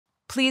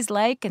Please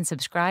like and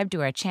subscribe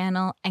to our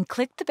channel and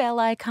click the bell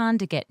icon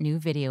to get new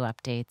video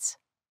updates.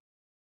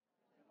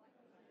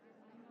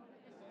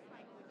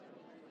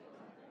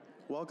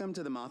 Welcome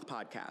to the Moth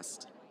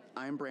Podcast.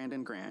 I'm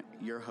Brandon Grant,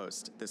 your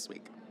host this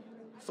week.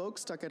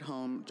 Folks stuck at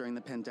home during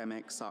the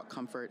pandemic sought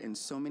comfort in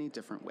so many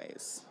different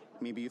ways.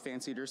 Maybe you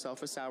fancied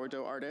yourself a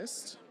sourdough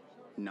artist?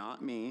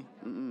 Not me.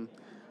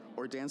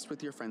 Or danced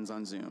with your friends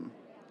on Zoom.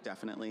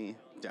 Definitely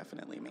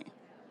me.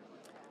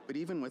 But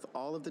even with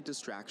all of the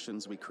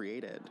distractions we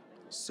created,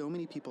 so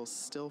many people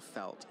still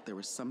felt there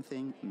was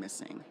something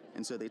missing,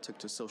 and so they took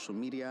to social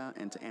media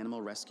and to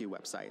animal rescue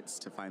websites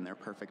to find their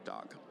perfect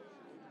dog.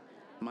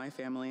 My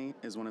family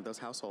is one of those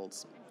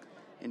households.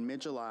 In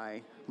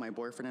mid-July, my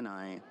boyfriend and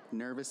I,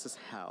 nervous as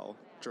hell,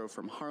 drove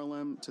from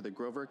Harlem to the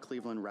Grover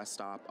Cleveland rest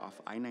stop off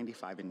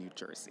I-95 in New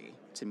Jersey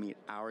to meet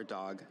our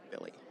dog,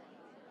 Billy.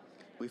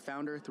 We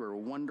found her through a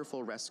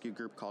wonderful rescue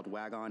group called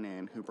Wag On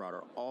In, who brought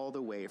her all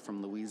the way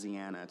from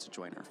Louisiana to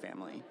join our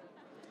family.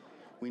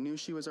 We knew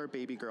she was our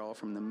baby girl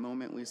from the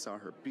moment we saw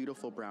her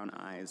beautiful brown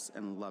eyes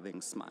and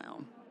loving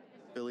smile.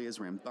 Billy is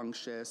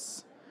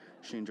rambunctious,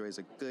 she enjoys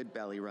a good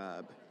belly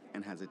rub,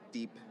 and has a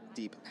deep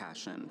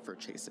passion for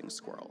chasing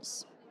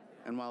squirrels.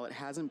 And while it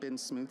hasn't been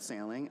smooth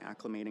sailing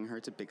acclimating her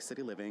to big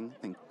city living,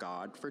 thank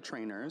God for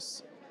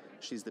trainers,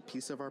 she's the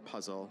piece of our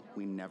puzzle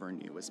we never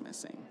knew was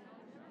missing.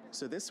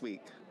 So this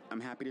week,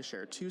 I'm happy to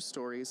share 2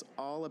 stories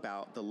all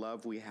about the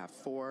love we have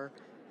for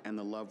and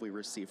the love we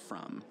receive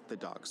from the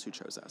dogs who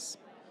chose us.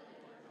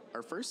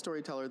 Our first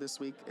storyteller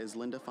this week is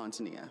Linda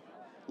Fontanilla.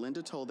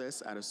 Linda told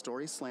us at a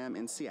story slam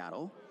in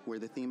Seattle, where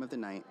the theme of the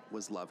night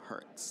was Love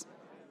Hurts.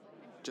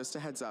 Just a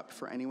heads up,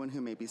 for anyone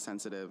who may be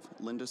sensitive,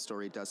 Linda's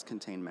story does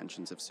contain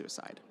mentions of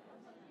suicide.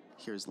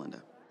 Here's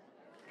Linda.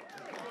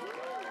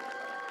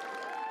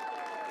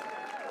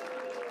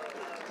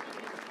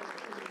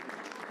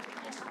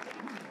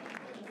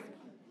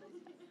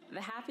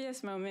 The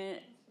happiest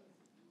moment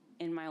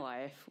in my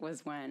life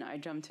was when I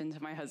jumped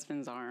into my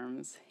husband's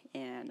arms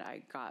and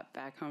I got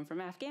back home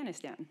from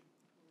Afghanistan.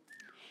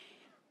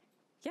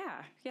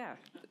 Yeah.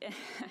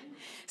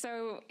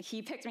 So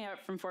he picked me up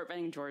from Fort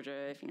Benning,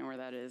 Georgia, if you know where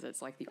that is.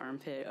 It's like the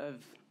armpit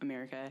of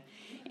America.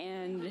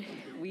 And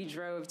we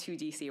drove to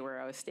DC where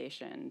I was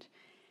stationed.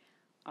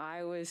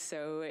 I was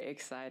so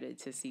excited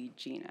to see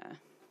Gina.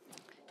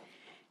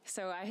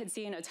 So I had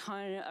seen a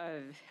ton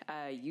of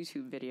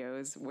YouTube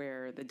videos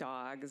where the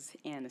dogs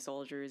and the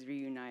soldiers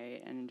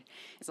reunite, and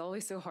it's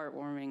always so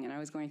heartwarming, and I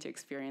was going to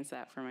experience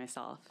that for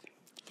myself.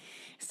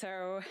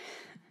 So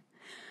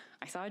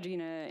I saw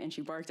Gina, and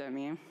she barked at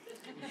me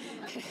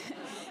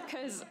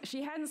because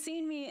she hadn't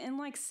seen me in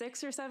like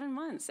 6 or 7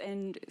 months,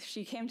 and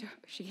she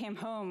came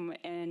home,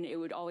 and it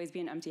would always be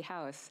an empty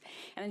house.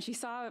 And then she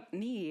saw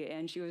me,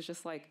 and she was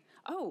just like,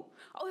 oh,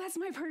 that's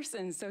my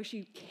person. So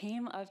she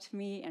came up to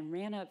me and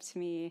ran up to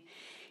me,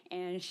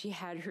 and she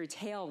had her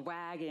tail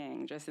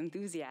wagging just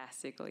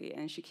enthusiastically,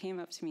 and she came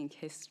up to me and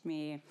kissed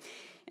me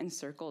and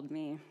circled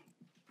me.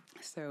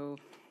 So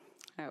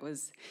that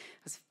was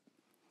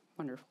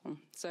wonderful.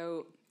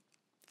 So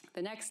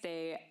the next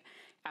day,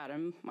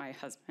 Adam, my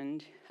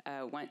husband,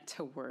 went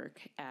to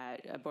work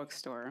at a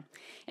bookstore.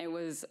 It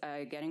was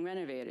getting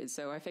renovated,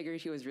 so I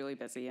figured he was really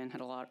busy and had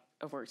a lot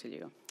of work to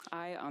do.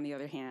 I, on the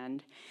other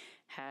hand,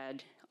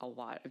 had a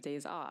lot of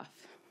days off.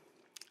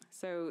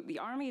 So the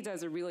Army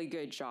does a really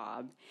good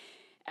job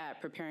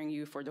at preparing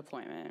you for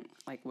deployment,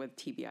 like with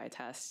TBI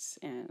tests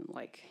and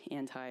like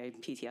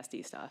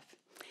anti-PTSD stuff.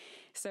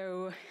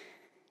 So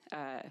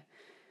I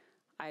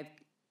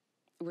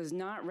was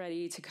not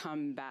ready to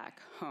come back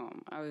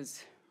home. I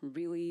was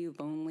really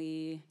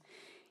lonely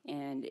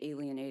and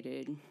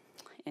alienated.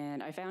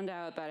 And I found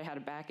out that I had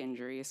a back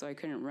injury, so I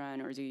couldn't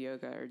run or do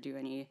yoga or do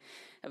any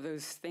of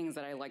those things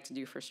that I like to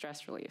do for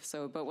stress relief.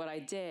 But what I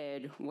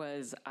did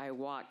was I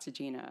walked to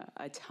Gina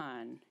a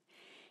ton,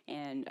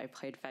 and I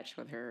played fetch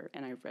with her,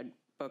 and I read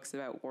books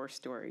about war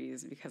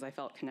stories because I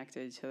felt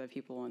connected to the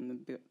people in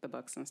the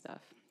books and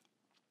stuff.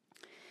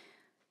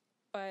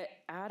 But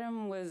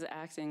Adam was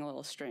acting a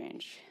little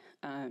strange.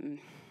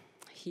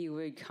 He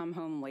would come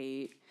home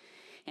late,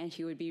 and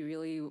he would be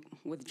really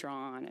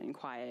withdrawn and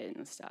quiet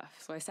and stuff.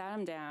 So I sat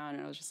him down,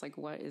 and I was just like,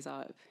 what is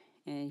up?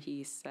 And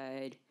he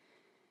said,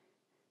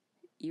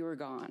 you were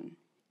gone,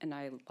 and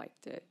I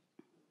liked it.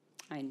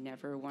 I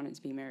never wanted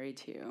to be married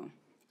to you.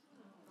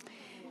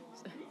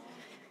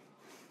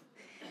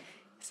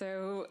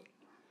 So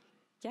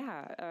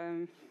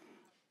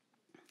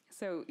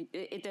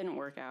it didn't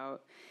work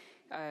out.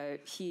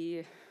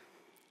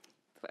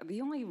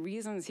 The only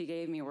reasons he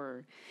gave me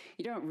were,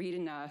 you don't read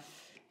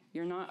enough,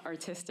 you're not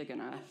artistic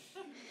enough.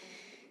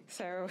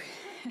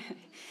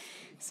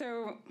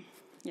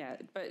 Yeah,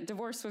 but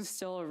divorce was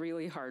still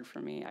really hard for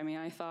me. I mean,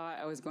 I thought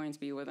I was going to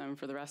be with him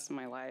for the rest of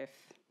my life.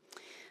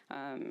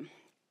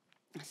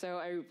 So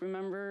I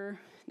remember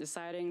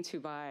deciding to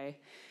buy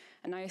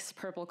a nice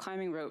purple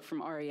climbing rope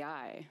from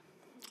REI,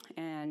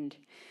 and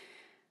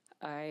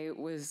I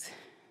was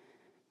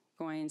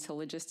going to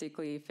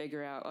logistically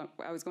figure out,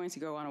 I was going to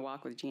go on a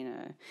walk with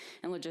Gina,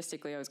 and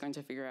logistically I was going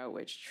to figure out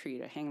which tree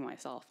to hang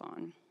myself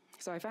on.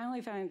 So I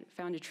finally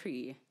found a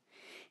tree,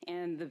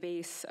 and the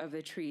base of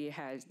the tree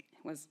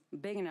was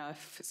big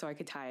enough so I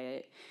could tie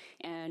it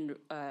and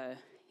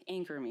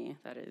anchor me,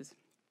 that is,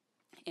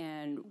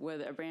 and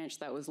with a branch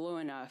that was low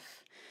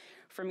enough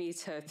for me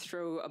to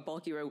throw a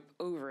bulky rope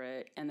over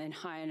it, and then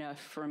high enough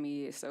for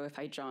me so if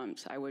I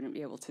jumped, I wouldn't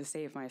be able to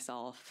save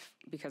myself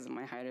because of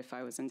my height if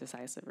I was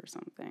indecisive or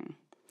something.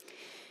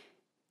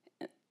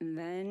 And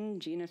then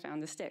Gina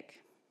found the stick.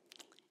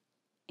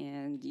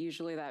 And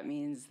usually that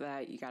means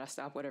that you gotta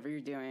stop whatever you're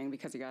doing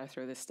because you gotta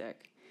throw the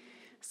stick.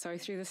 So I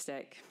threw the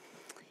stick,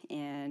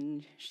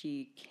 and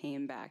she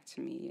came back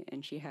to me,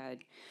 and she had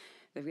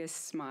the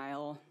biggest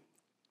smile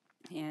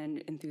and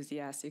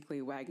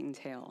enthusiastically wagging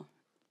tail.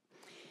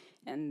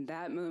 And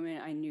that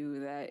moment I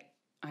knew that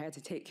I had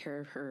to take care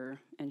of her,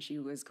 and she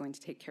was going to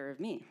take care of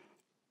me.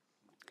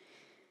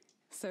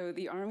 So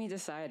the Army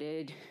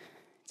decided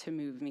to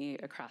move me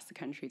across the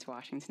country to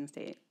Washington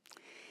State.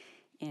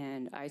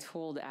 And I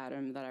told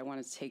Adam that I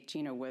wanted to take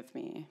Gina with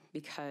me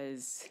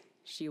because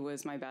she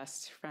was my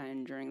best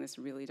friend during this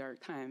really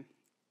dark time.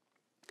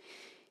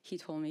 He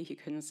told me he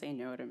couldn't say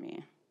no to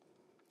me.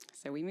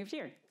 So we moved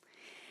here.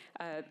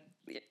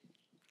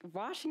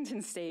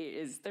 Washington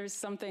State there's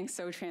something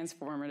so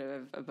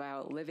transformative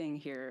about living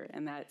here,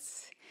 and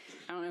that's,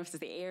 I don't know if it's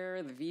the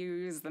air, the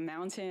views, the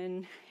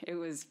mountain. It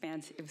was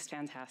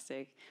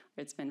fantastic.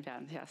 It's been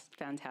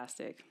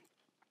fantastic.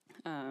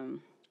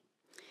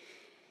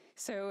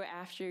 So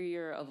after a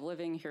year of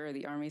living here,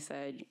 the Army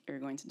said, you're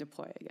going to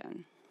deploy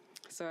again.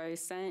 So I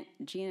sent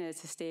Gina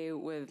to stay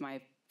with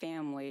my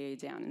family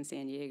down in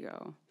San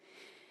Diego.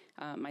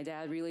 My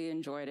dad really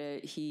enjoyed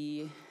it.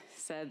 He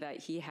said that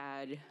he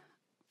had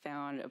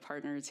found a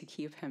partner to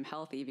keep him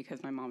healthy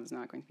because my mom was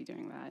not going to be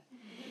doing that.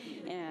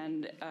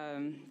 And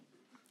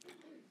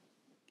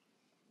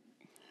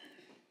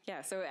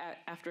so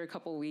after a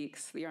couple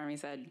weeks, the Army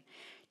said,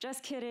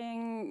 just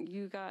kidding,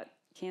 you got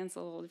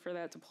canceled for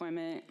that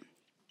deployment.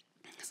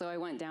 So I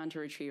went down to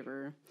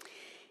Retriever.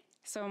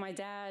 So my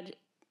dad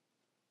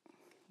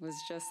was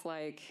just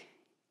like,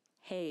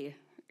 hey,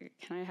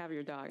 can I have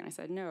your dog? And I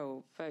said,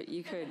 no, but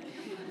you could,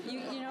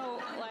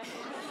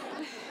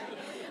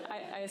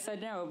 I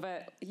said, no,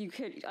 but you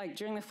could,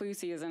 during the flu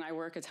season, I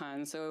work a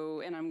ton,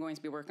 and I'm going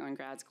to be working on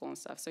grad school and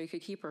stuff, so you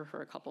could keep her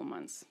for a couple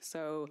months.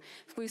 So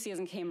flu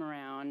season came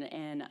around,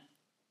 and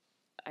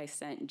I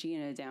sent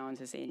Gina down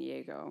to San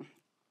Diego.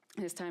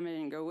 This time I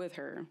didn't go with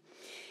her.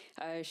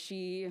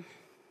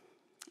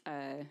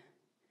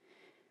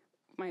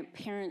 My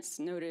parents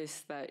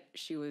noticed that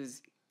she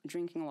was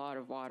drinking a lot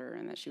of water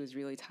and that she was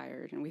really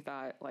tired, and we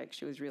thought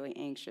she was really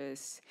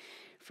anxious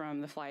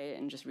from the flight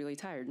and just really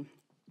tired.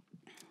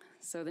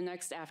 So the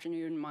next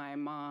afternoon, my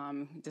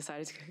mom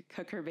decided to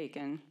cook her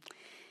bacon,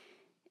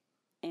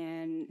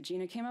 and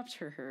Gina came up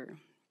to her,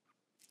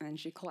 and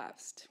she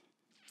collapsed,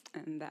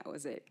 and that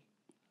was it.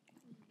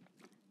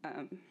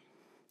 The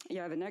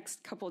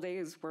next couple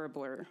days were a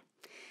blur,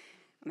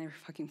 and they were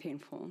fucking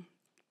painful.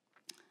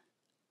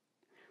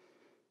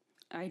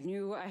 I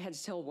knew I had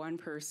to tell one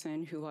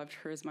person who loved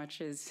her as much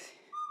as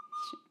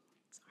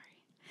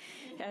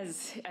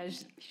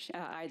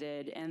I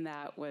did, and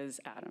that was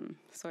Adam.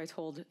 So I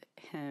told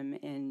him,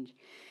 and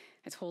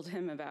I told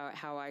him about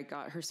how I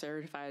got her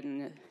certified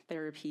in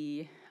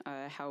therapy,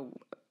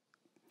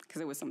 because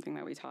it was something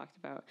that we talked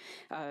about,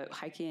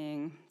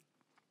 hiking,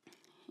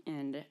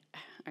 and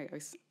I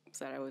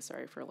said I was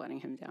sorry for letting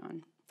him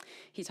down.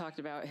 He talked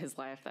about his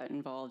life that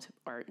involved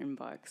art and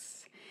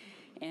books,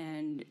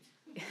 and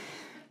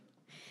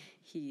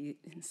he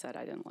said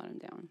I didn't let him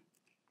down.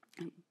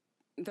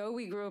 Though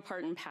we grew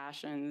apart in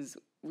passions,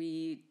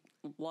 we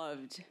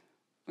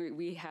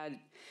had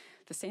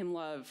the same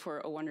love for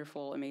a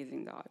wonderful,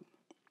 amazing dog.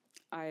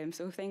 I am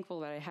so thankful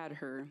that I had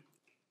her.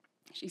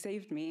 She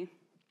saved me.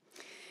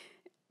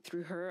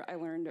 Through her, I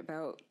learned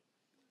about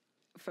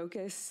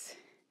focus,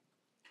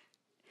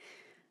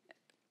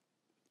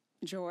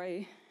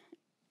 joy,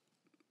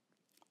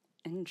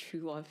 and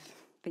true love.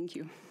 Thank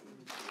you.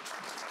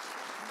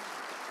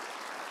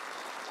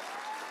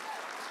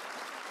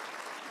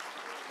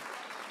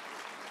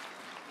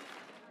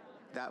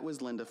 That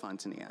was Linda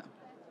Fontanilla.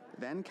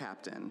 Then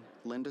captain,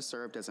 Linda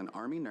served as an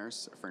Army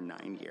nurse for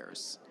 9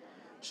 years.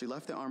 She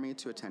left the Army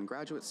to attend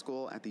graduate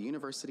school at the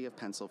University of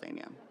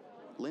Pennsylvania.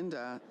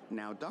 Linda,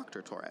 now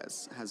Dr.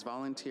 Torres, has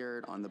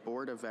volunteered on the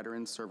board of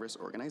veteran service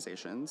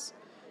organizations,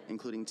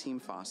 including Team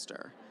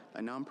Foster, a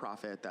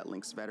nonprofit that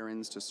links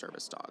veterans to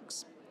service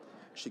dogs.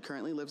 She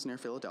currently lives near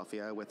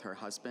Philadelphia with her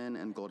husband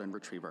and golden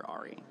retriever,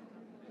 Ari.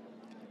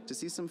 To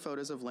see some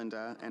photos of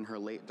Linda and her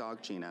late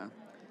dog, Gina,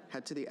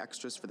 head to the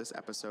extras for this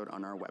episode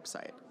on our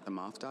website,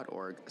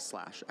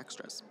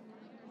 themoth.org/extras.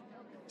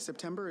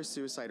 September is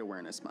Suicide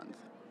Awareness Month.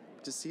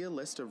 To see a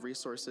list of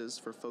resources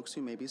for folks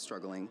who may be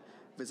struggling,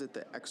 visit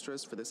the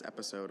extras for this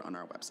episode on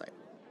our website.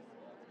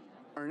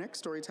 Our next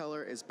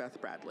storyteller is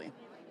Beth Bradley.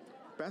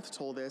 Beth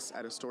told this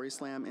at a story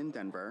slam in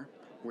Denver,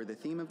 where the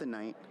theme of the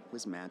night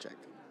was magic.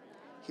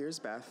 Here's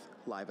Beth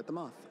live at the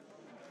Moth.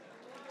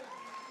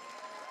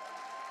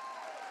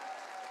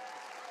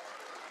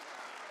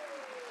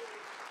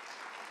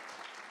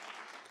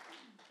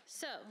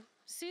 So,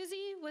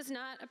 Susie was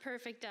not a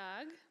perfect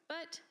dog,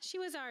 but she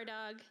was our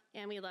dog,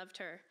 and we loved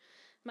her.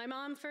 My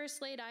mom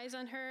first laid eyes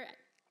on her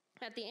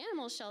at the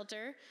animal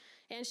shelter,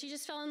 and she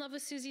just fell in love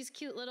with Susie's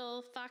cute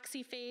little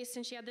foxy face,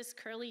 and she had this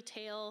curly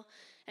tail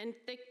and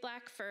thick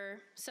black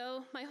fur.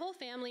 So my whole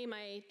family,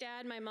 my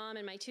dad, my mom,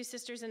 and my two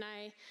sisters and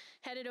I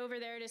headed over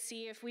there to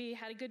see if we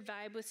had a good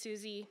vibe with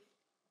Susie.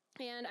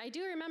 And I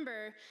do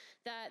remember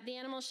that the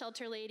animal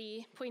shelter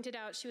lady pointed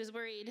out she was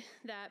worried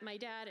that my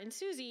dad and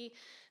Susie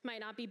might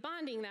not be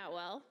bonding that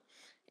well.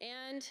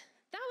 And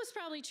that was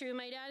probably true.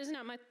 My dad is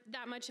not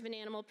that much of an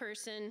animal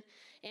person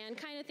and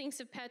kind of thinks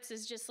of pets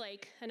as just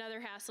like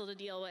another hassle to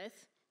deal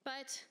with.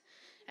 But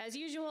as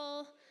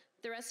usual,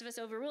 the rest of us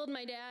overruled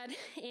my dad,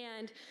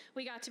 and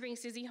we got to bring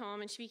Susie home,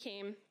 and she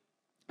became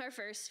our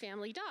first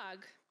family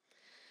dog.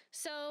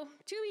 So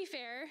to be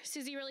fair,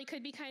 Susie really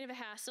could be kind of a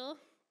hassle.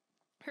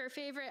 Her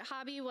favorite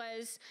hobby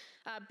was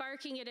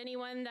barking at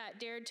anyone that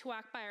dared to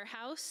walk by our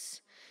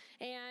house.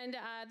 And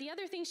the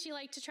other thing she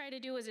liked to try to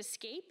do was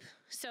escape.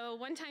 So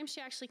one time she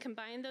actually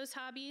combined those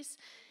hobbies,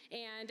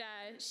 and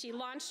she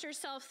launched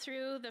herself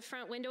through the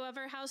front window of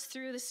our house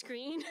through the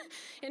screen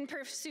in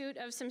pursuit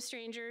of some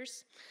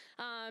strangers.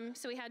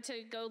 So we had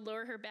to go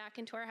lure her back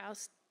into our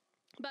house.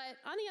 But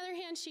on the other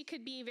hand, she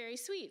could be very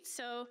sweet.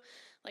 So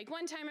like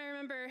one time I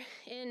remember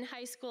in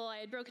high school, I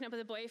had broken up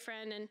with a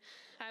boyfriend and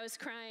I was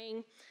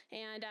crying,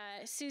 and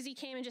Susie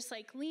came and just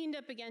like leaned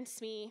up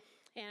against me,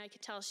 and I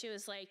could tell she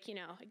was like, you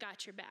know, I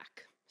got your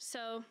back.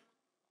 So,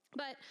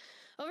 but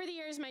over the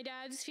years, my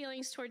dad's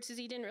feelings towards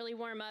Susie didn't really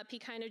warm up. He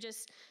kind of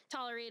just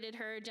tolerated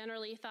her,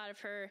 generally thought of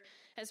her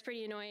as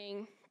pretty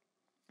annoying.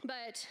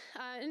 But,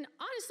 and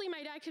honestly,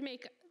 my dad could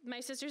make my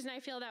sisters and I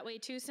feel that way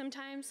too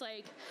sometimes.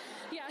 Like,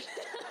 yeah,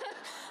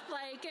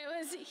 like it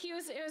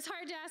was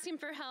hard to ask him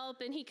for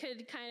help, and he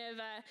could kind of,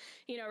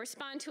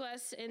 respond to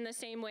us in the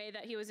same way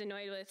that he was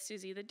annoyed with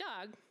Susie the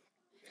dog.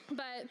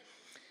 But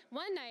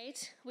one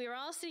night, we were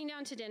all sitting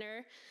down to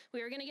dinner.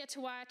 We were going to get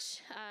to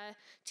watch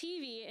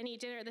TV and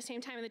eat dinner at the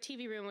same time in the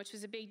TV room, which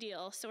was a big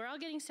deal. So we're all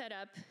getting set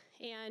up,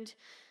 and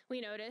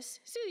we notice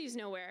Susie's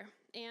nowhere.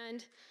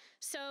 And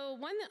so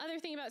one other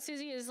thing about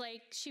Susie is,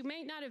 like, she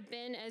might not have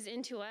been as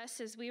into us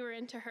as we were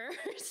into her.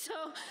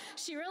 So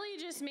she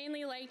really just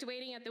mainly liked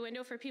waiting at the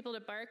window for people to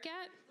bark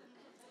at.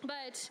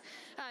 But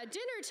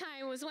dinner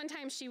time was one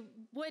time she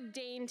would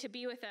deign to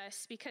be with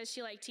us because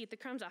she liked to eat the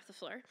crumbs off the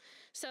floor.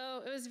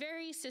 So it was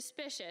very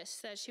suspicious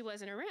that she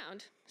wasn't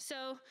around.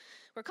 So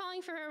we're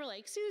calling for her. We're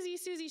like,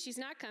 Susie, she's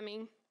not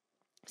coming.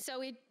 So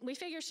we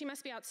figure she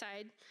must be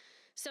outside.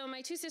 So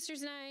my two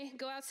sisters and I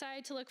go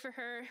outside to look for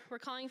her. We're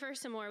calling for her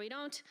some more. We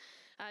don't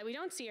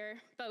see her,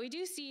 but we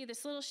do see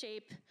this little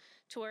shape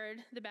toward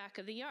the back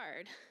of the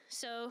yard.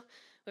 So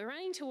we're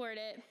running toward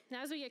it,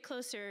 and as we get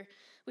closer,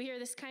 we hear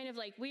this kind of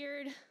like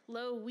weird,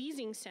 low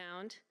wheezing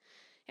sound,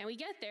 and we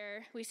get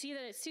there, we see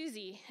that it's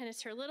Susie, and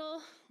it's her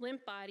little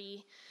limp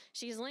body.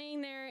 She's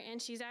laying there,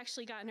 and she's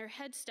actually gotten her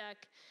head stuck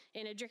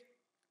in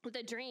with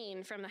a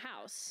drain from the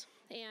house,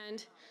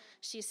 and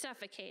she's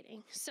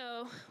suffocating.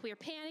 So we're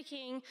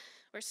panicking,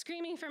 we're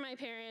screaming for my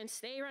parents.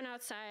 They run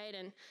outside,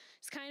 and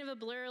it's kind of a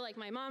blur. Like,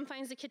 my mom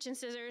finds the kitchen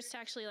scissors to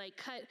actually like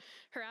cut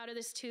her out of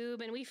this tube,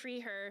 and we free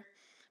her.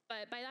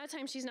 But by that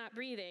time, she's not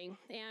breathing,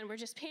 and we're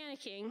just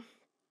panicking.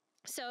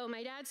 So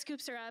my dad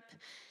scoops her up,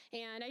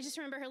 and I just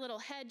remember her little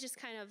head just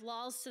kind of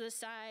lolls to the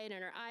side,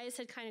 and her eyes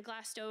had kind of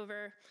glassed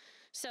over.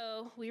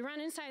 So we run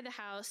inside the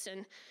house,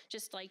 and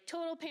just like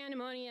total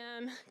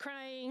pandemonium,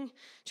 crying,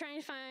 trying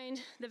to find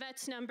the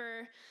vet's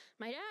number.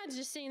 My dad's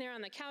just sitting there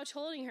on the couch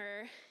holding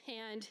her,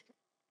 and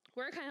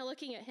we're kind of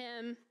looking at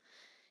him.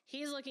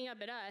 He's looking up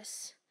at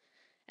us,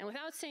 and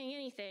without saying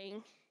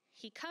anything,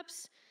 he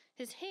cups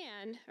his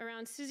hand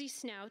around Susie's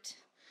snout,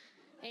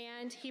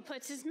 and he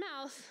puts his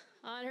mouth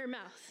on her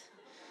mouth,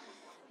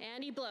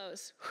 and he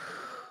blows.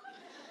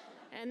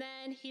 And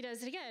then he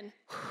does it again.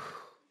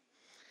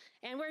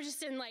 And we're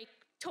just in like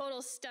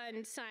total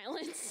stunned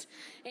silence.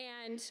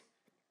 And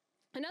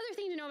another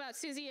thing to know about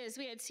Susie is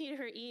we had seen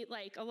her eat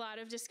like a lot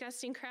of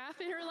disgusting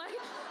crap in her life.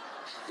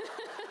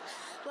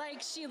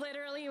 Like, she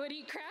literally would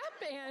eat crap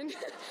and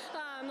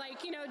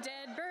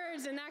dead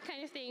birds and that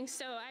kind of thing.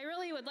 So I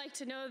really would like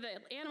to know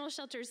the animal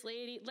shelter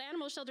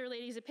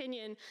lady's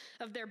opinion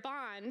of their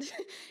bond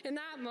in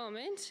that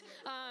moment.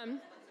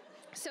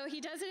 So he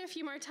does it a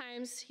few more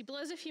times, he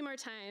blows a few more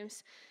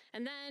times,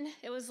 and then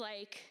it was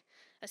like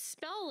a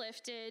spell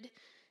lifted.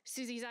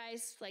 Susie's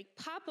eyes like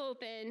pop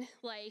open,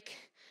 like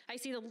I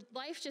see the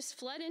life just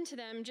flood into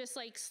them, just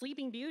like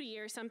Sleeping Beauty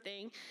or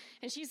something.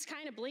 And she's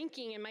kind of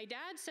blinking, and my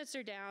dad sets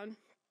her down.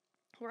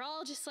 We're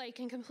all just like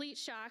in complete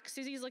shock.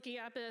 Susie's looking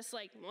up at us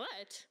like,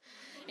 what?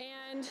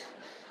 And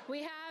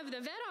we have the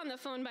vet on the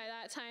phone by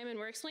that time, and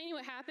we're explaining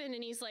what happened,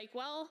 and he's like,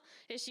 well,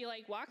 is she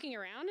like walking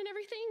around and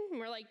everything? And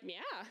we're like,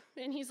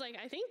 yeah. And he's like,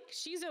 I think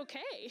she's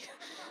okay.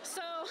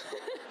 So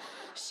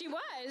she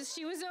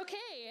was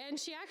okay. And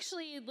she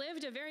actually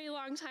lived a very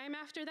long time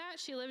after that.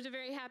 She lived a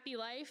very happy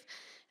life.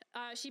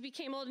 She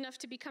became old enough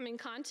to become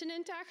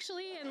incontinent,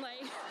 actually, and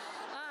like,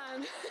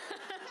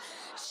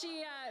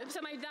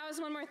 That was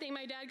one more thing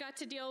my dad got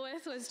to deal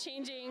with, was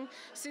changing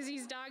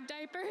Susie's dog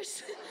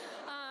diapers.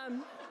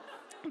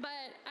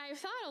 But I've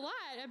thought a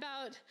lot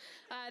about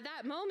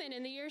that moment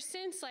in the years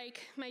since,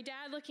 like my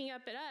dad looking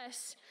up at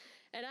us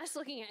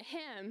looking at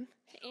him.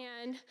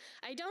 And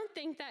I don't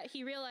think that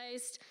he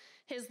realized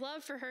his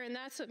love for her, and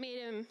that's what made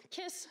him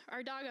kiss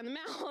our dog on the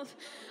mouth.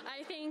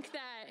 I think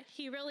that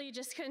he really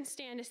just couldn't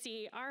stand to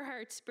see our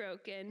hearts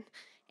broken,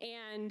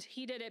 and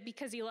he did it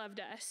because he loved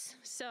us.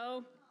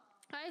 So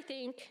I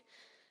think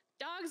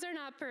dogs are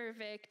not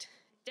perfect,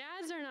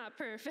 dads are not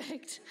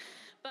perfect,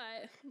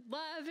 but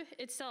love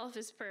itself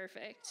is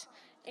perfect,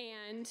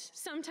 and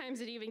sometimes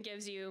it even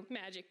gives you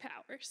magic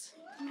powers.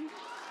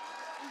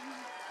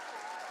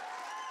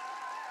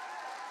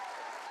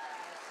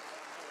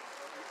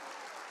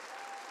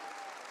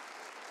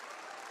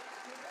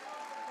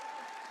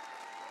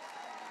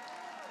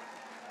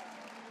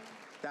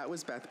 That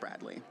was Beth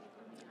Bradley.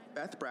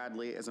 Beth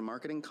Bradley is a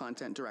marketing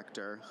content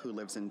director who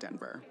lives in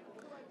Denver.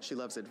 She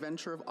loves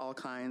adventure of all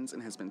kinds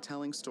and has been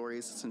telling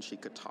stories since she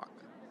could talk.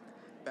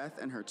 Beth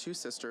and her 2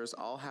 sisters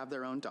all have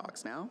their own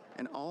dogs now,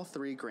 and all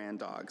 3 grand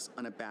dogs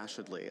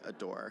unabashedly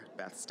adore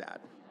Beth's dad.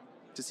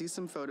 To see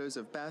some photos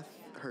of Beth,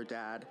 her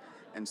dad,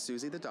 and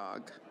Susie the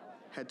dog,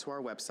 head to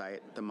our website,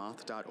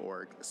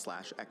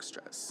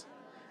 themoth.org/extras.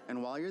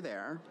 And while you're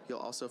there, you'll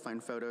also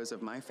find photos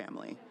of my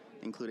family,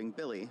 including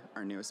Billy,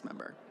 our newest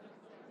member.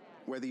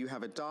 Whether you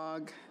have a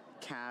dog,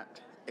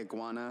 cat,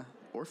 iguana,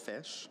 or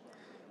fish,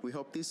 we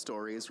hope these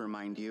stories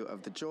remind you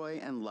of the joy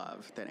and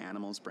love that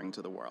animals bring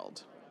to the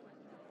world.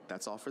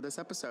 That's all for this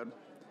episode.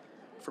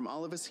 From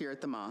all of us here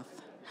at The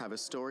Moth, have a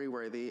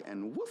story-worthy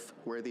and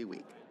woof-worthy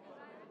week.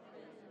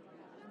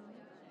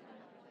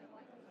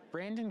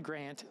 Brandon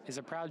Grant is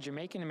a proud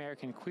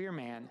Jamaican-American queer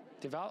man,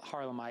 devout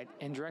Harlemite,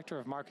 and director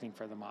of marketing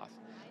for The Moth,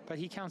 but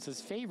he counts his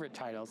favorite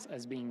titles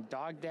as being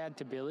dog dad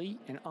to Billy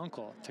and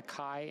uncle to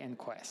Kai and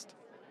Quest.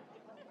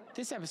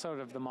 This episode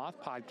of the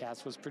Moth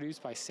Podcast was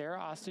produced by Sarah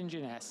Austin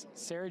Jeunesse,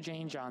 Sarah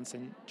Jane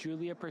Johnson,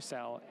 Julia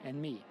Purcell,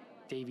 and me,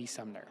 Davey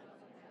Sumner.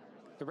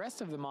 The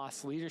rest of the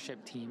Moth's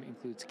leadership team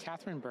includes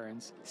Catherine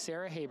Burns,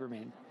 Sarah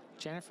Haberman,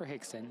 Jennifer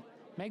Hickson,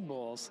 Meg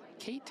Bowles,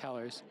 Kate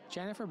Tellers,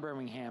 Jennifer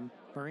Birmingham,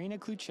 Marina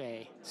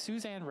Kluche,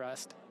 Suzanne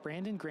Rust,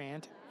 Brandon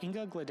Grant,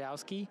 Inga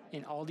Gladowski,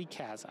 and Aldi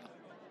Kaza.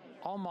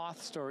 All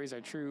Moth stories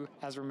are true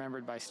as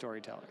remembered by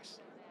Storytellers.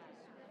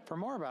 For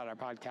more about our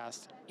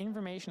podcast,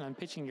 information on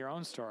pitching your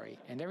own story,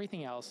 and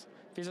everything else,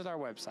 visit our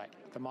website,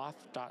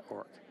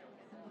 themoth.org.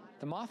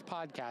 The Moth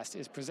Podcast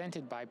is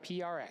presented by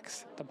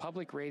PRX, the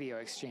Public Radio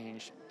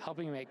Exchange,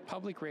 helping make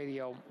public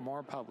radio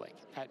more public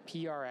at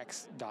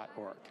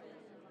prx.org.